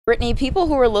Brittany, people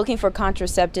who are looking for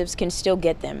contraceptives can still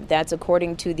get them. That's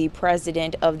according to the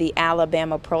president of the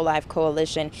Alabama Pro-Life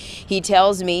Coalition. He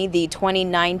tells me the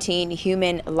 2019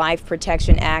 Human Life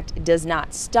Protection Act does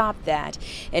not stop that.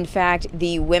 In fact,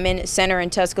 the Women's Center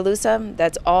in Tuscaloosa,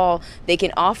 that's all they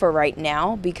can offer right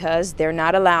now because they're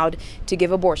not allowed to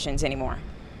give abortions anymore.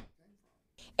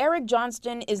 Eric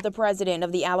Johnston is the president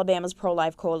of the Alabama's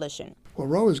Pro-Life Coalition. Well,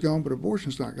 Roe is gone, but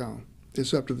abortion's not gone.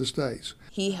 It's up to the states.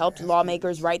 He helped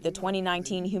lawmakers write the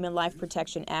 2019 Human Life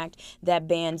Protection Act that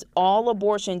bans all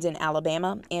abortions in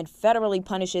Alabama and federally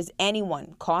punishes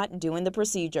anyone caught doing the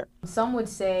procedure. Some would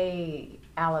say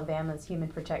Alabama's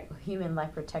human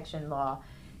life protection law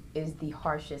is the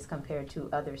harshest compared to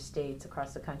other states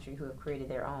across the country who have created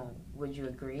their own. Would you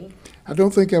agree? I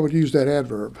don't think I would use that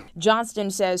adverb.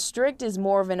 Johnston says strict is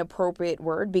more of an appropriate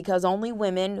word because only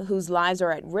women whose lives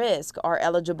are at risk are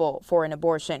eligible for an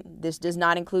abortion. This does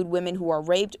not include women who are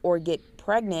raped or get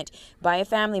pregnant by a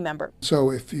family member. So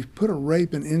if you put a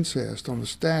rape and incest on the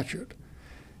statute,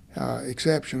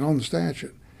 exception on the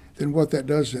statute, then what that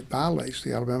does is it violates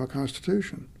the Alabama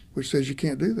Constitution, which says you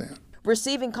can't do that.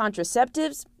 Receiving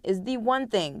contraceptives is the one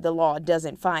thing the law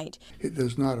doesn't fight. It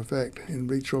does not affect in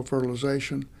vitro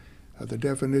fertilization. The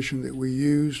definition that we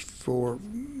use for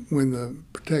when the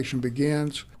protection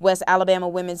begins. West Alabama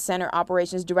Women's Center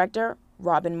Operations Director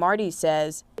Robin Marty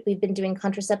says, we've been doing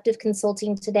contraceptive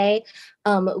consulting today.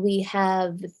 We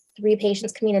have 3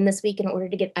 patients coming in this week in order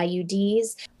to get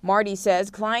IUDs. Marty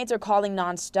says clients are calling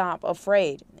nonstop,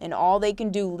 afraid, and all they can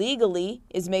do legally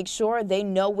is make sure they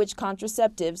know which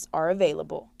contraceptives are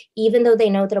available. Even though they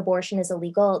know that abortion is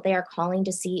illegal, they are calling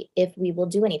to see if we will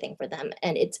do anything for them,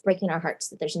 and it's breaking our hearts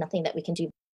that there's nothing that we can do.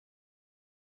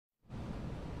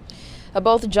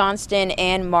 Both Johnston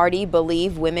and Marty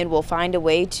believe women will find a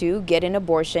way to get an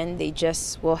abortion. They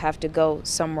just will have to go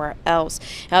somewhere else.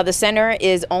 Now, the center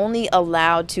is only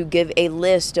allowed to give a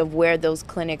list of where those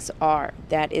clinics are.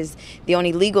 That is the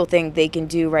only legal thing they can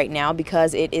do right now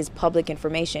because it is public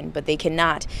information, but they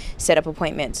cannot set up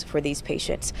appointments for these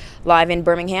patients. Live in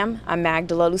Birmingham, I'm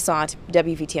Magdala Lusant,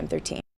 WVTM 13.